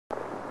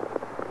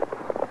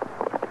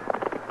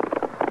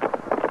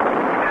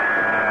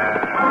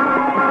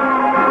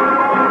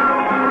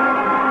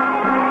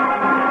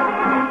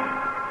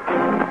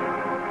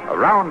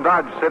Around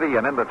Dodge City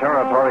and in the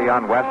territory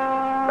on west,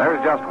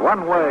 there's just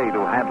one way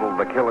to handle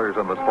the killers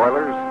and the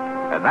spoilers,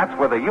 and that's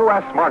with a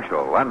U.S.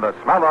 Marshal and the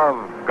smell of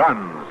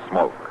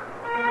Gunsmoke.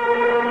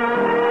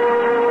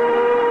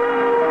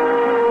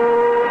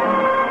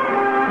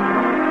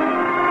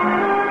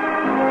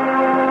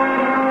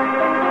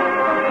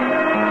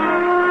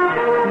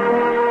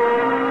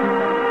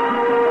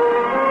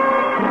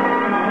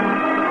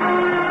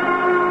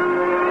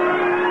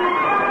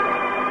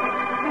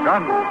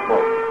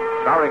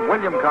 Gunsmoke, starring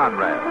William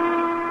Conrad.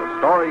 The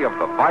story of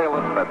the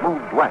violence that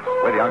moved west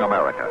with young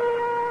America.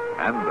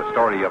 And the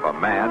story of a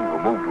man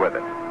who moved with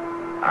it.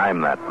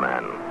 I'm that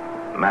man.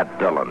 Matt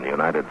Dillon,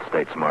 United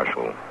States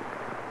Marshal.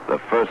 The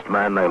first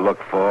man they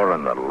look for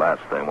and the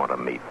last they want to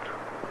meet.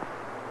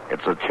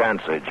 It's a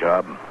chancy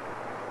job,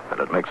 and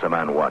it makes a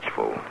man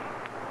watchful.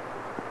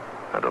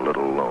 And a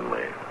little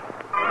lonely.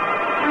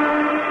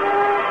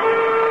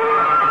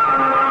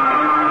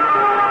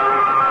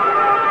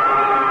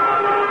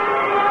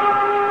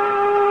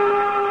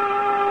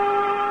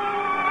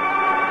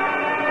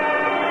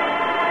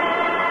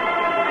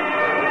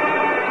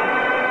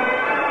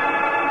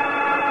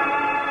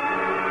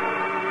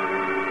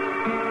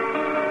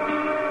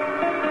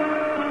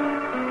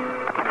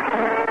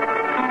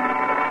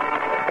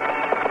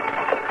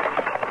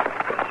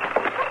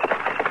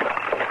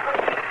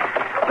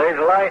 There's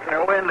a light in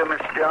her window,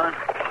 Mr. Dillon.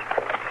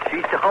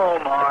 She's to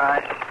home, all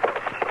right.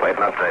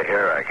 Waiting up to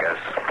here, I guess.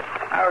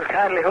 I was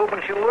kindly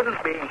hoping she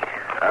wouldn't be.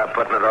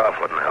 Putting it off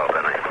wouldn't help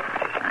any.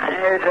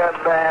 It's a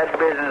bad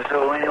business,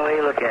 so any way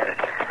you look at it.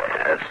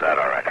 That's that,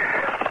 all right.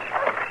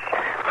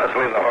 Let's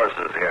leave the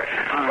horses here.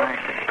 All right.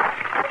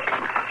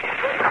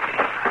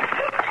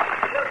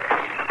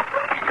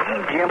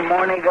 Jim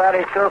Morney got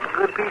himself a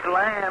good piece of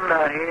land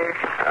out here.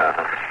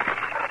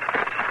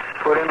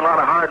 Put in a lot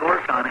of hard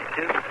work on it,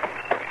 too.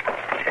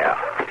 Yeah.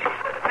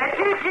 That's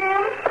you,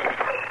 Jim?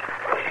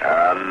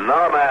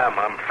 No, ma'am.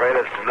 I'm afraid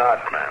it's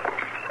not, ma'am.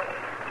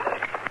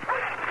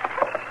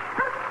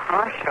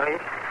 Marshal,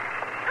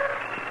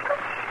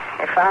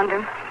 you found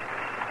him?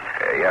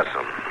 Yes,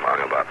 I'm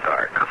long about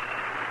dark.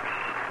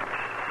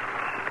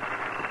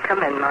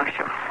 Come in,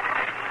 Marshal.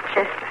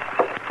 Chester.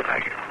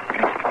 Thank you.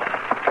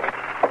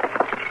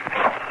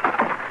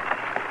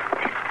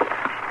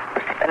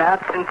 Been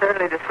out since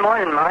early this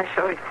morning,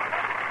 Marshal.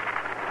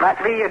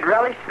 Might be you'd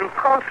relish some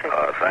coffee.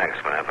 Oh, thanks,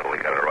 ma'am, but we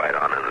got to ride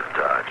on into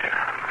Dodge.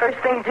 First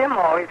thing Jim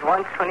always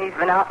wants when he's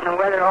been out in the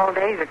weather all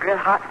day is a good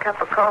hot cup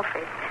of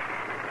coffee.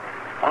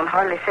 Won't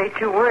hardly say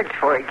 2 words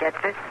before he gets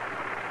it.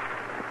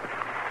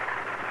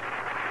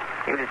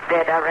 He was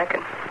dead, I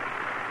reckon.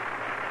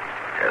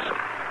 Yes, ma'am.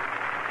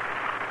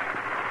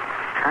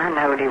 I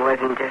knowed he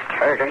wasn't just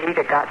hurt, or he'd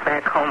have got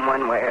back home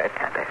one way or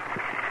t'other.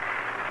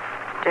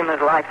 Jim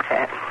was like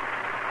that.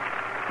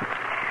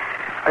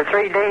 For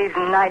 3 days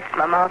and nights,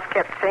 my mouth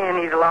kept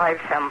saying he's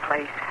alive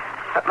someplace.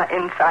 But my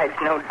inside's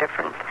no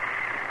different.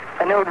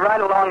 I knowed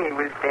right along he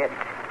was dead.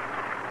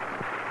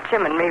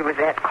 Jim and me was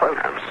that close.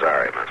 I'm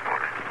sorry, Miss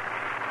Morney.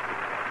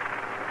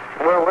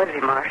 Where was he,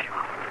 Marshal?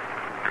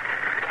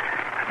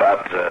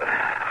 About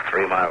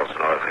 3 miles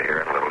north of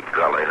here in a little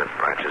gully that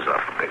branches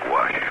off a big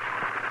wash.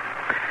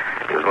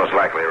 He was most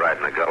likely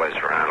riding the gullies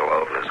for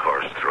antelope, and his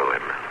horse threw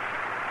him.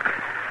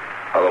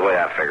 Well, the way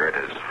I figured,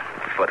 his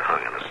foot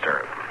hung in the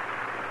stirrup.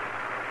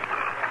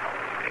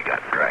 He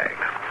got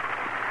dragged.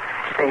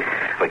 See?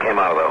 We came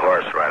out of the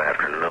horse right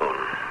after noon.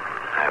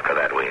 After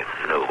that, we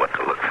knew what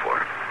to look for.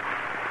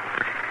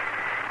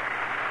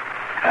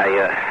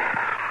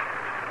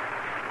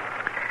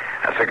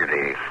 I figured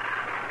he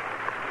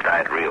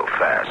died real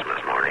fast,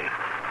 Miss Morney.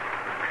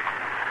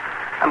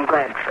 I'm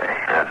glad for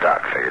that.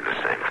 Doc figured the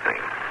same thing.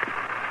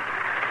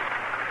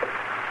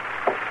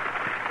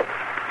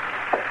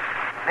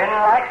 Been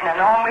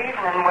lightning all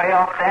evening way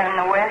off there in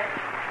the west.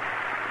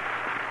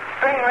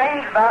 Spring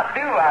rain's about due,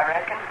 I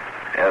reckon.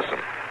 Yes,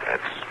 ma'am.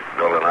 It's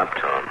building up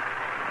to him.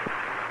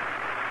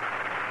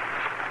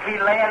 He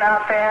laying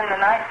out there in the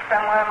night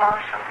somewhere,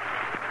 Marshal?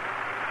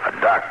 A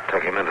doc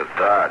took him into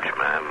Dodge,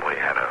 ma'am. We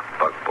had a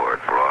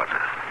buckboard brought.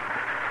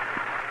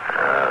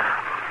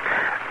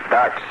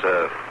 Doc's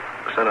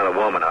sending a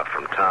woman up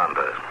from town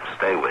to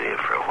stay with you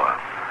for a while.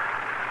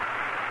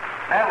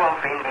 That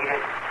won't be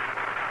needed.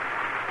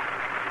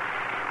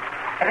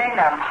 It ain't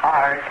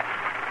hard.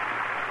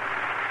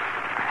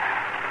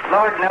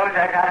 Lord knows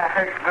I got a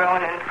hurt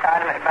growing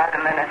inside of me by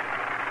the minute.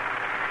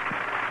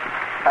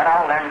 But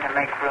I'll learn to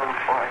make room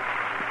for it.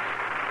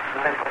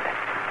 Live with it.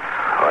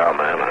 Well,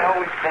 ma'am, We've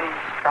always been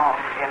strong,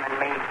 Jim and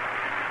me.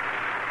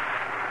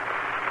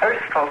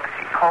 Earth folks,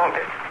 he called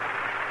it.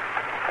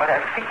 With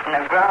our feet in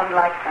the ground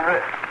like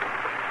roots,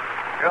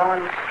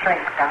 drawing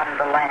strength out of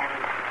the land.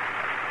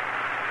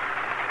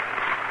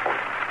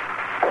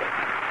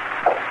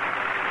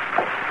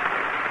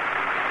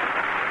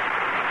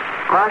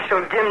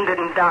 Marshal, Jim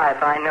didn't die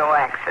by no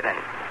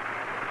accident.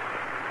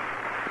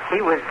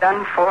 He was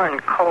done for in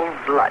cold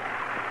blood.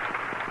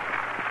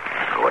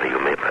 What do you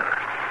mean by that?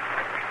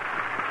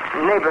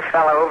 Neighbor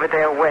fellow over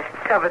there west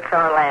covets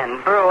our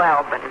land, Burl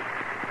Albin.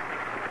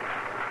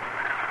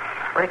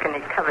 reckon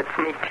he covets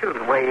me, too,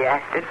 the way he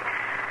acted.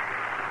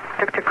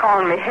 Took to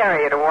calling me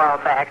Harriet a while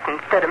back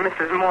instead of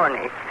Mrs.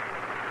 Morney.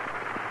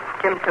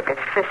 Jim took his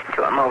fist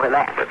to him over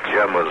that. But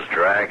Jim was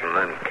dragged and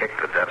then kicked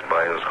to death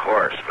by his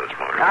horse this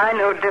morning. I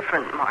know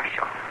different,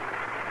 Marshal.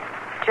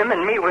 Jim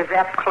and me was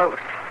that close.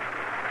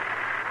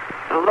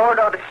 The Lord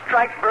ought to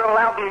strike Burl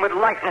Alvin with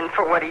lightning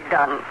for what he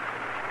done.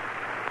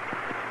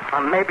 Or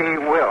maybe he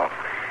will,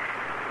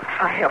 if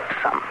I help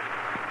some.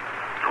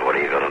 What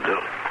are you going to do?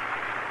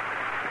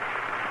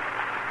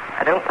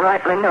 I don't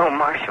rightly know,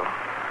 Marshal.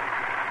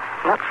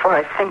 Not before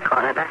I think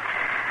on it.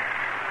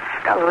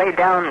 I've got to lay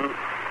down and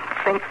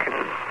think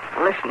and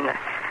listen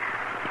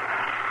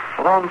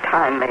a long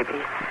time,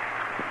 maybe.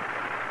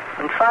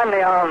 And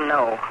finally I'll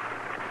know.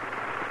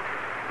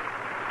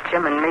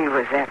 Jim and me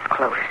was that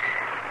close.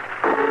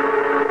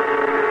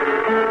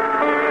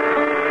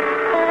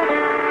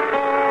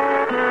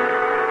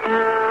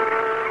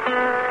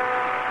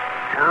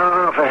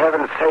 Oh, for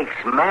heaven's sakes,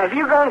 Matt, have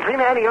you gone clean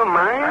out of your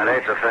mind? I'd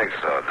hate to think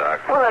so,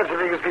 Doc. Well, that's the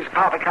biggest piece of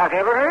poppycock I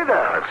ever heard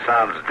of. It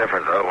sounds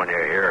different, though, when you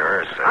hear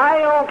her say it. I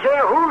don't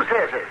care who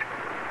says it.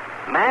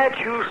 Matt,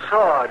 you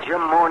saw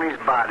Jim Morney's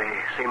body,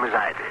 same as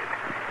I did.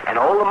 And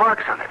all the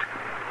marks on it.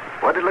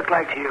 What did it look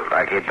like to you?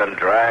 Like he'd been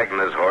dragged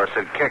and his horse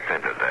had kicked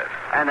him to death.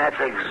 And that's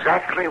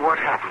exactly what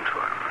happened to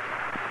him.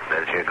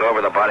 Did you go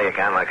over the body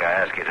again like I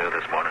asked you to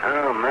this morning?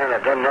 Oh, man,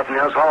 I've done nothing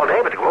else all day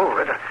but to go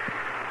over it.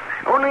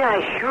 Only I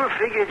sure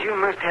figured you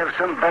must have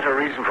some better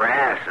reason for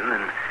asking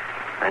than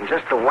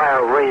just the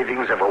wild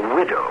ravings of a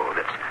widow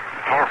that's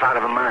half out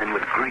of her mind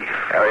with grief.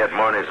 Harriet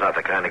Morney's not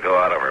the kind to go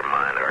out of her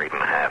mind, or even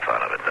half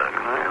out of it, Doc.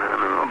 I don't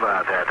know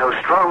about that. Those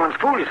strong ones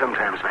fool you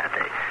sometimes, Matt.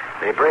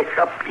 They break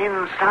up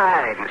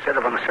inside instead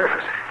of on the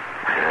surface.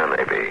 Yeah,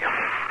 maybe.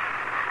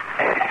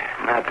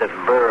 Not that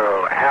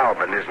Burl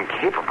Albin isn't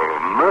capable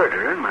of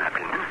murder, in my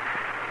opinion.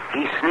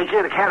 He's sneaky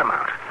and a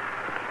catamount.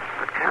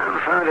 But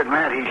confound it,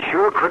 Matt, he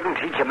sure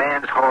couldn't teach a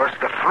man's horse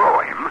to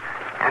throw him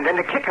and then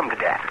to kick him to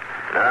death.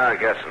 No, I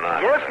guess not.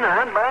 Guess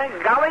not? By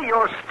golly,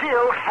 you're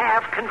still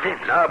half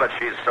convinced. No, but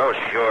she's so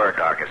sure,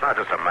 Doc. It's not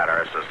just a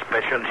matter of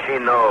suspicion. She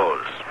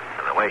knows.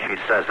 And the way she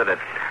says it, it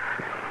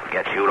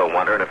gets you to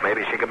wondering if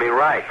maybe she could be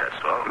right,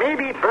 that's all.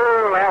 Maybe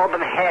Burl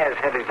Albin has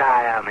had his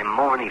eye on the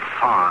Morney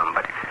farm,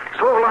 but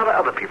so have a lot of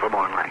other people,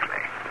 more than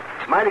likely.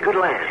 It's mighty good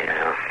land.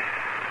 Yeah.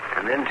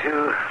 And then,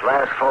 too,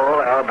 last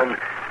fall, Albin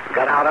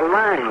got out of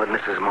line with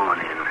Mrs.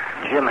 Morney, and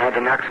Jim had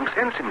to knock some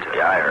sense into it.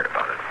 Yeah, I heard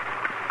about it.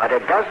 But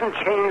it doesn't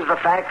change the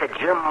fact that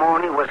Jim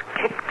Morney was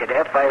kicked to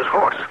death by his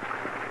horse.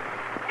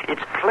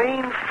 It's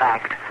plain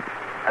fact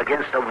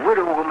against a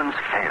widow woman's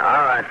family.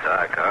 All right,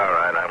 Doc, all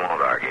right. I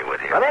won't argue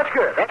with you. Well, that's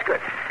good, that's good.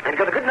 And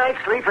get a good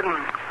night's sleep and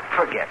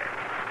forget it.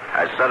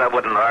 I said I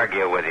wouldn't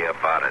argue with you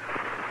about it.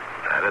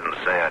 I didn't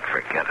say I'd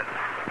forget it.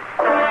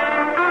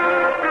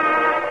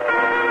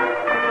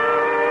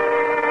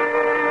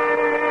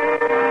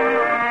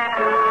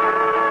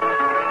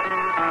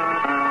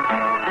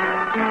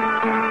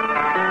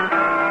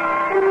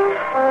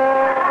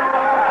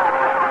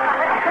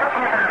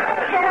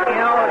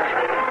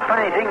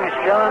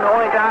 Dillon, the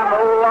only time the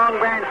old Long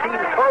Branch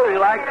seems cozy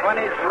like when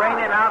it's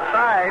raining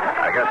outside.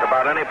 I guess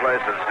about any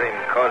place that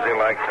seemed cozy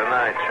like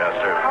tonight,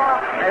 Chester.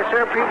 Yes,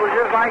 sir, people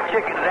just like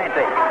chickens, ain't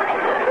they?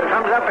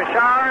 Comes up a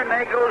shower and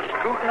they go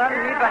scooting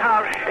underneath the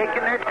house,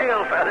 shaking their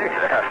tail feathers.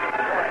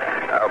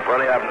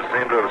 Plenty of them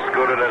seem to have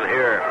scooted in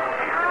here.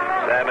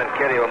 Sam and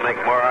Kitty will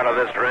make more out of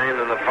this rain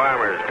than the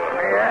farmers do.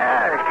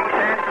 Yeah, she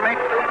stands to make...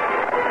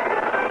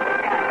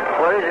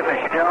 What is it,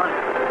 Mr. Dillon?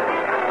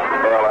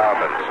 Burl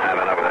Albin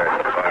standing over there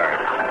at the bar.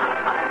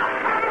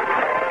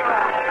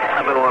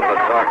 I've been wanting to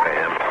talk to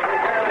him.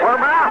 What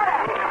about?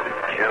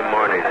 Jim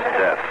Morney's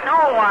death.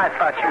 Oh, I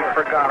thought you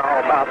forgot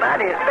all about that.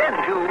 It's been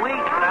 2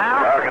 weeks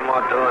now. Talking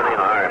won't do any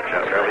harm,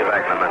 Chester. I'll be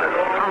back in a minute.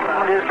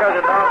 Just because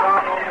the dog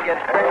often gets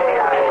crazy.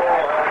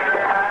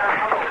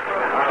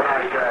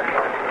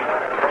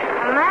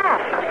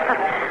 Matt,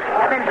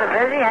 I've been so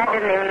busy I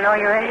didn't even know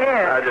you were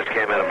here. I just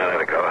came in a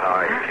minute ago.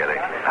 How are you, Kitty?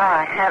 Oh,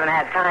 I haven't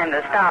had time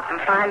to stop and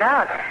find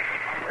out.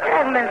 There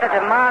hasn't been such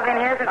a mob in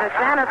here since the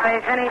Santa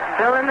Fe finished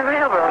building the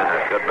railroad.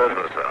 Good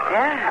business, though.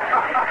 Yeah?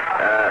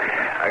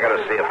 I got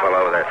to see a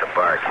fellow over there at the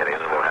bar, Kitty, and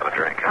then we'll have a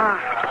drink. Oh,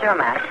 sure,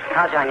 Matt.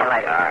 I'll join you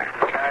later. All right.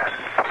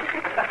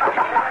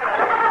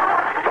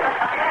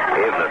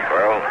 Evening,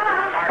 Burl.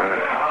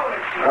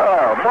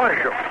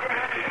 Marshal.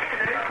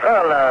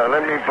 Well,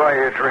 let me buy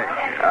you a drink.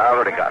 I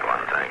already got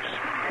one, thanks.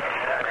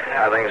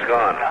 How things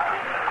going?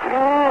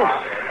 Oh,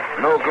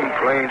 no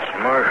complaints,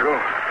 Marshal.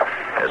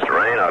 This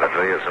rain ought to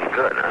do you some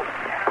good, huh?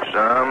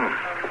 Some.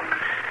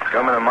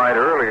 Coming a mite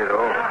early,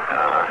 though.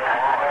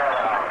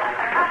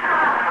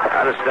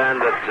 I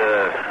understand that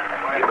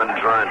you've been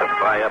trying to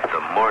buy up the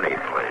Morney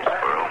place,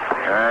 Burl.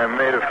 I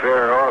made a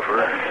fair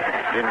offer.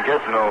 Didn't get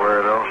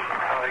nowhere, though.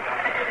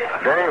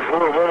 Dang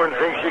fool woman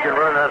thinks she can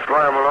run that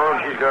farm alone.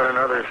 She's got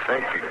another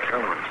thinking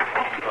coming.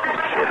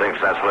 She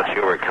thinks that's what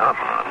you were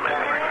counting on,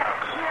 maybe.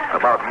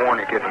 About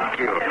Morney getting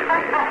killed.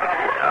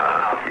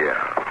 Yeah.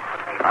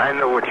 I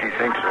know what she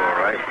thinks, all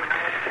right.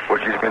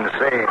 What she's been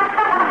saying.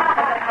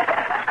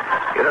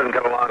 You You didn't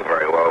get along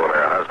very well with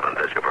her husband,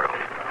 did you, Burl?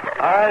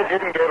 I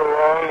didn't get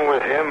along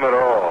with him at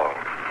all.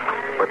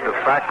 But the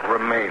fact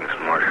remains,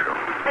 Marshal.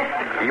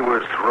 He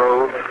was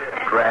rode,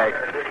 dragged,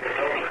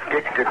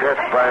 kicked to death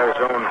by his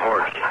own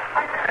horse.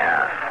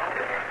 Yeah.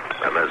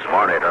 But Miss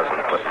Morney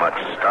doesn't put much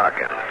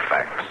stock in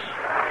facts.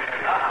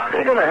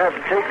 They're going to have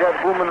to take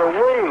that woman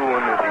away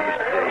one of these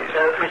days.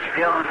 Mr.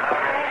 Dillon.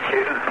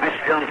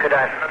 Mr. Dillon, could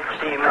I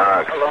see him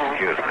alone?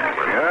 Excuse me.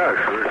 Yeah,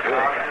 sure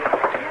thing.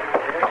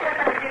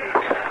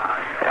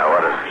 Yeah,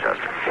 what is it,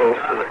 Chester? Oh,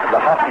 the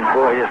Hawkins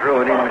boy just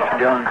rode in, Mr.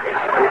 Dillon.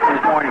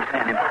 This morning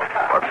sent him.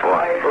 What for?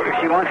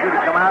 She wants you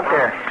to come out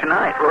there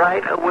tonight,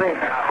 right away.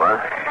 What?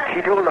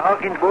 She told the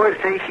Hawkins boy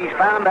to say she's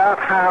found out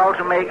how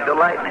to make the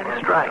lightning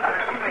strike.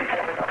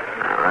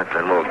 All right,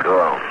 then we'll go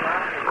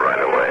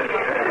right away.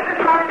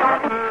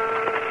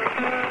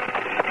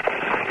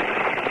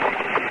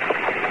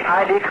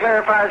 I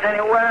declare if I was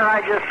anywhere,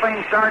 I'd just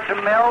plain start the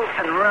mills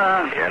and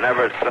run. You're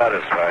never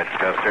satisfied,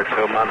 Chester.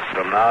 2 months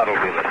from now, it'll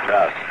be the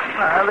dust.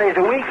 There's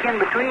a week in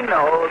between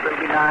those. It'll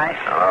be nice.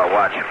 I'll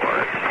watch for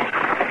it.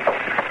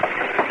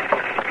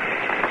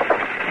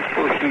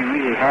 Oh, she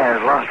really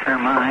has lost her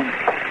mind.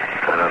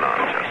 I don't know,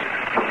 Chester.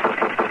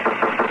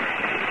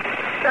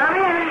 Come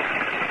in.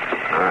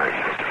 All right,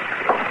 Chester.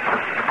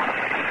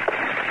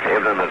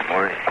 Evening, Miss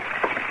Morney.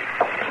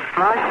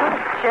 Marshal,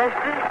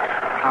 Chester,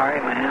 Sorry,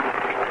 ma'am.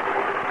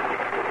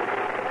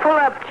 pull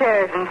up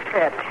chairs and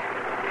sit.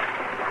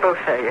 Both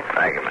of you.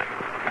 Thank you, ma'am.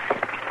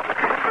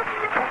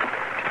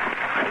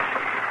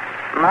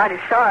 Mighty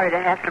sorry to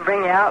have to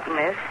bring you out in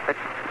this, but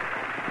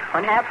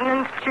when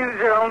happenings choose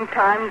their own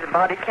times, the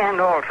body can't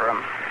alter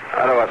them.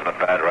 Well, it wasn't a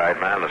bad ride,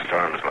 man. The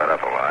storm's let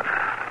up a lot.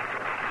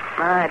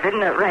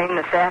 Didn't it rain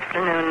this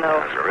afternoon,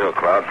 though? It was a real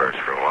cloudburst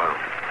for a while.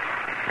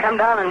 Come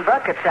down in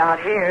buckets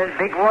out here. The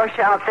big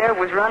washout there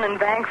was running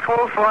bank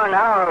full before an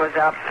hour was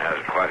up. Yeah, it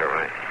was quite a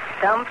rain.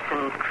 Stumps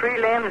and tree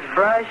limbs,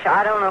 brush,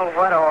 I don't know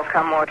what all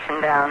come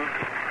washing down.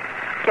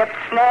 Kept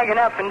snagging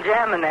up and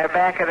jamming there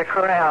back of the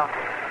corral.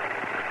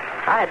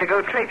 I had to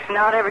go traipsing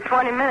out every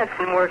 20 minutes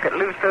and work it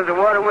loose so the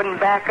water wouldn't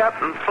back up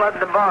and flood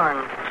the barn.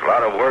 It's a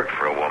lot of work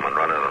for a woman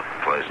running a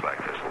place like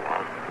this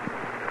alone.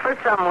 For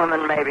some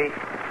women, maybe.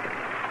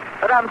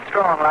 But I'm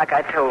strong, like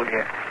I told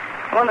you.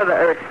 One of the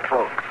earth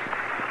folks.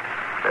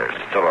 There's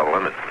still a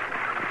limit.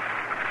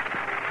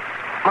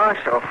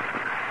 Marshal,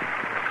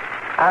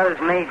 I was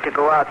made to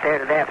go out there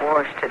to that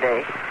wash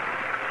today.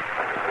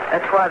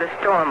 That's why the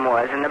storm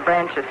was and the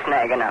branches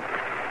snagging up.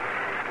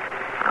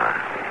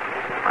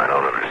 I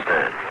don't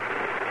understand.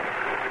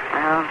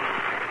 Well,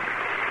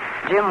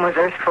 Jim was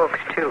earth folks,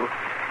 too.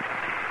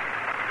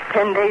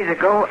 10 days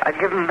ago, I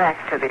give him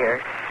back to the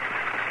earth.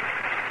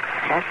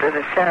 After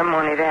the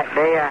ceremony that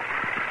day,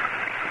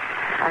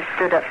 I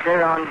stood up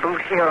there on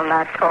Boot Hill and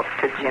I talked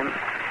to Jim.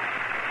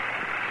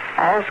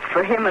 I asked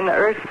for him and the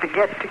earth to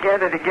get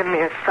together to give me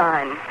a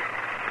sign,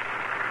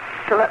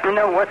 to let me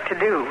know what to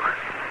do.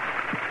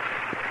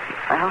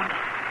 Well,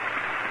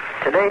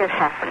 today it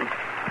happened.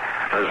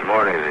 This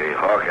morning, the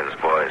Hawkins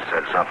boy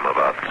said something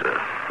about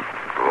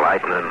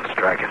lightning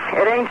striking.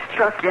 It ain't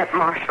struck yet,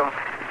 Marshal,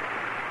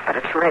 but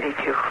it's ready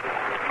to.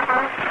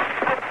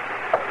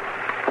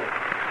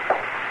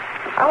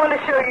 I want to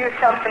show you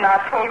something I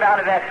pulled out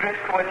of that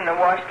driftwood in the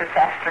wash this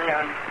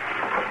afternoon.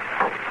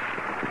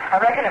 I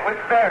reckon it was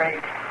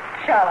buried,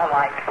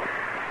 shallow-like,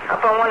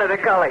 up on one of the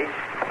gullies.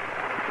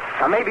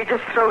 Or maybe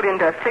just throwed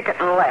into a thicket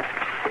and left.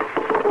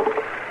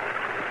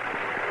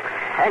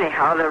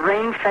 Anyhow, the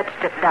rain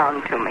fetched it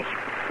down to me.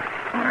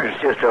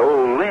 It's just an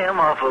old limb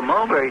off a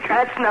mulberry tree.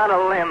 That's not a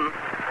limb.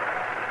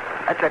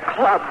 That's a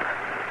club.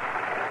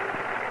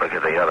 Look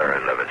at the other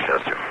end of it,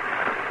 Chester.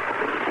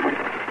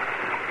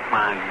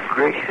 My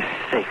gracious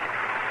sake.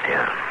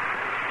 Yeah.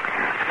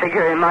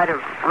 Figure he might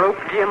have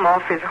roped Jim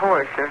off his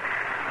horse, or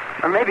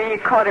maybe he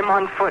caught him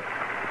on foot.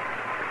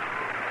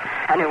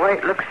 Anyway,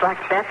 it looks like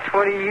that's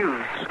what he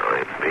used. So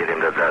he beat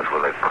him to death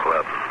with a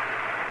club.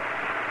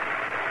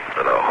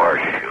 With a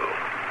horseshoe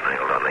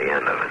nailed on the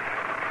end of it.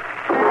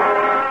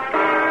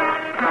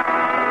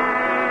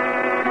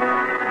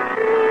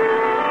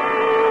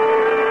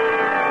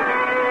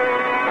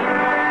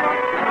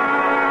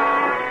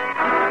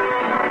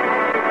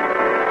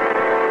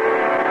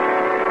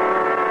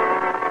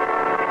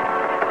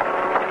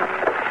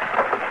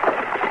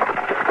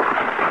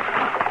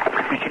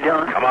 Mr.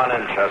 Dillon? Come on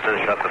in, Chester.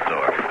 Shut the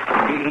door.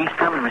 He's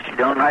coming, Mr.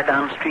 Dillon, right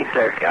down the street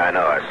there. Yeah, I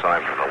know. I saw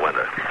him from the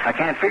window. I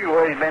can't figure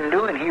what he's been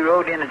doing. He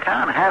rode into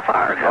town a half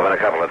hour ago. Having a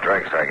couple of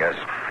drinks, I guess.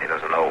 He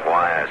doesn't know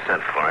why I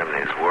sent for him, and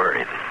he's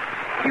worried.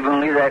 You gonna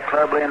leave that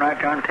club laying right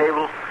there on the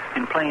table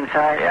in plain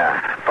sight?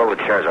 Yeah. Pull the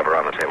chairs up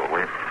around the table,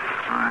 will you?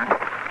 All right.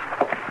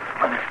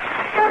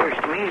 Appears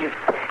to me if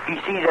he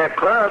sees that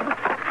club,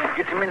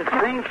 gets him in the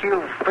sink,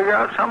 he'll figure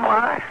out some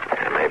lie.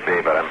 It may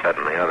be, but I'm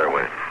betting the other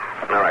way.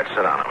 All right,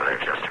 sit down over there,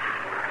 Chester.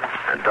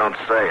 And don't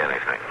say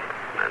anything.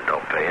 And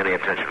don't pay any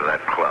attention to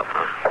that club,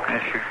 huh?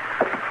 Yes, sir.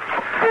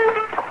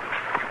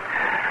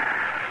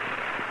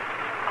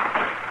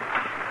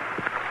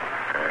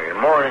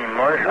 Good morning,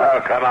 Marshal.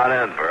 Oh, come on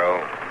in,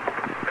 Burl.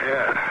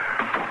 Yeah.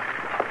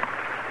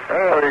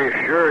 Well, we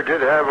sure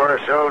did have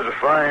ourselves a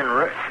fine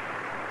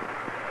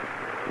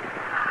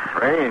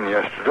rain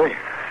yesterday.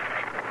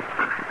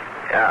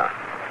 Yeah.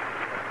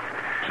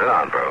 Sit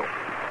down, bro.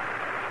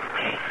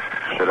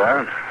 Sit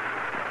down?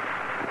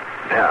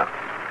 Yeah.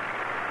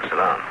 Sit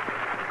down.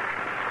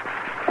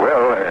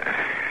 Well,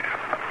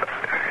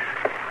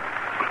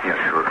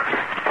 yeah, sure.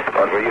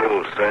 What were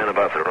you saying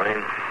about the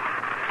rain?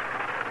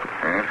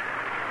 Huh?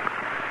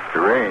 The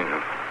rain?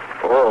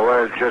 Oh,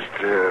 well, it's just,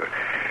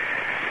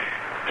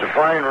 it's a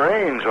fine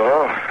rain's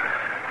all.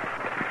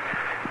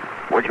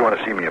 What do you want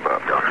to see me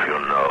about? Don't you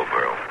know,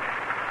 bro?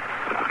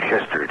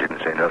 Chester didn't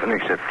say nothing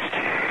except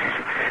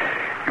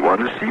he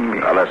wanted to see me.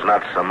 Well, it's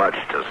not so much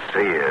to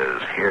see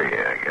as hear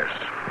you, I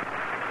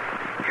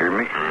guess. Hear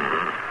me?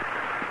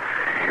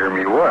 Mm-hmm. Hear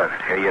me what?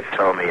 Hear you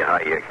tell me how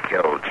you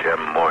killed Jim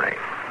Morney.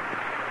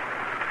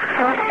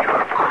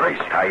 You're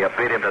crazy. How you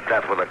beat him to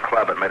death with a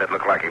club and made it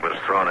look like he was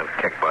thrown and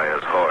kicked by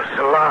his horse. It's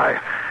a lie.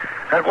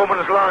 That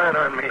woman's lying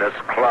on me. This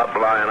club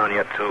lying on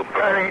you, too,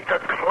 bro. That ain't the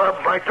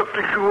club. I took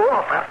the shoe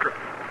off after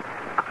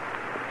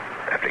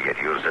you'd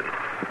used it.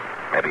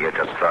 Maybe you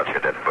just thought you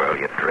did, Burl.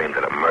 You dreamed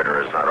that a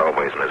murderer's not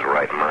always in his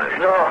right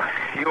mind. No,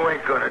 you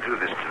ain't gonna do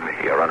this to me.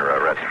 You're under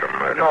arrest for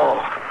murder. No,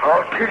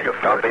 I'll kill you.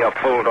 Don't be a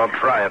fool. Don't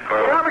try it,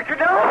 Burl. Robert, you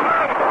don't.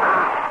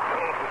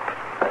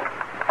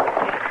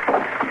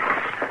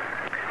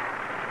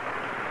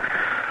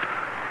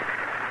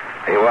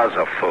 He was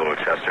a fool,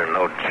 Chester.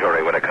 No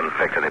jury would have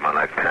convicted him on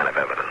that kind of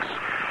evidence.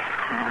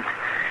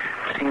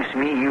 Seems to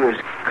me he was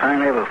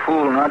kind of a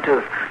fool not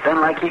to have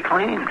done like he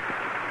claimed.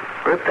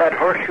 Ripped that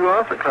horseshoe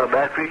off the club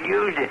after he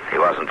used it. He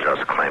wasn't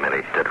just claiming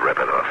he did rip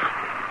it off.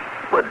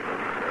 But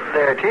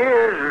there it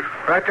is,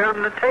 right there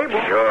on the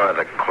table. Sure,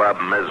 the club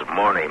Ms.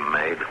 Morney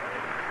made.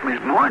 Miss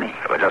Morney.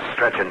 It was just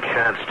stretching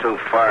chance too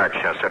far,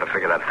 Chester, to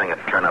figure that thing would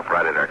turn up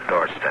right at her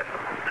doorstep.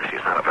 She's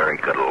not a very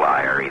good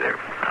liar, either.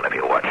 Not if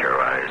you watch her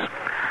eyes.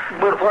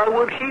 But why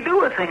would she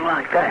do a thing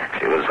like that?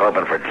 She was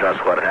hoping for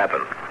just what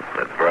happened.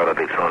 That Burl would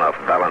be thrown off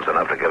balance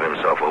enough to give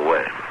himself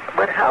away.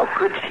 But how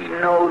could she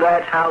know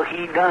that's how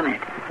he done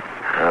it?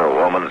 A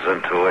woman's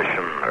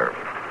intuition, or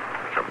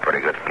some pretty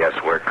good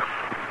guesswork.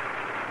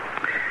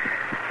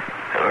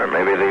 Or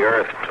maybe the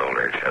earth told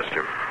her,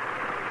 Chester.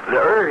 The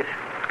earth?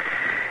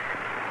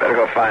 Better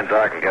go find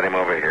Doc and get him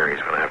over here.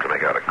 He's going to have to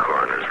make out a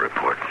coroner's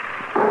report.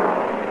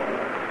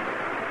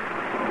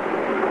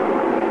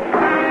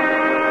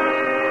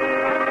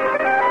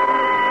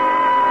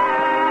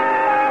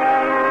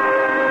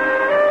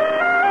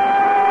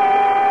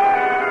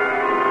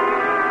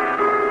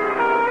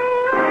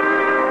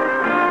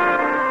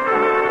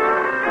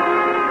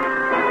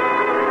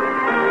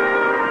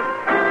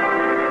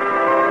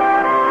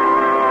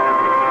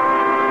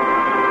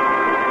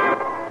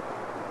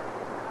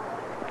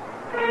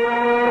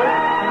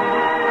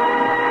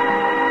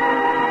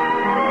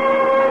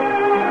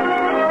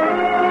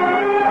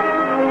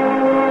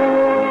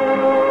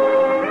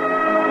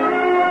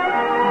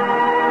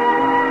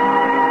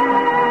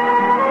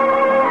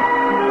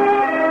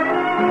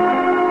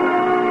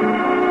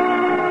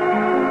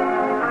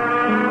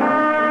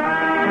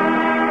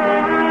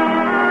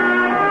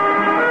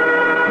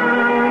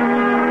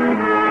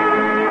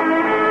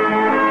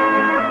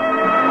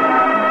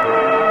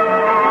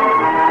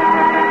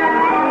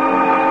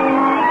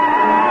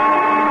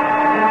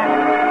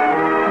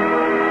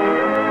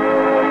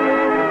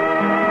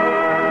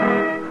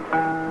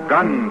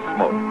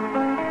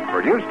 Gunsmoke,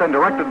 produced and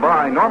directed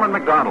by Norman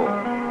McDonald,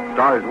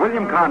 stars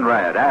William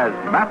Conrad as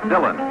Matt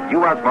Dillon,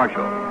 U.S.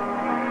 Marshal.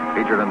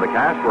 Featured in the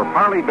cast were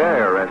Parley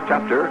Bear as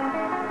Chester,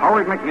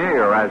 Howard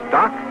McNear as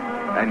Doc,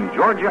 and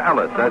Georgia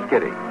Ellis as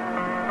Kitty.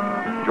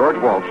 George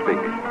Walsh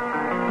speaking.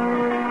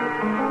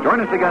 Join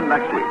us again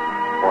next week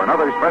for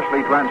another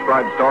specially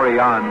transcribed story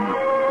on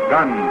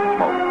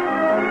Gunsmoke.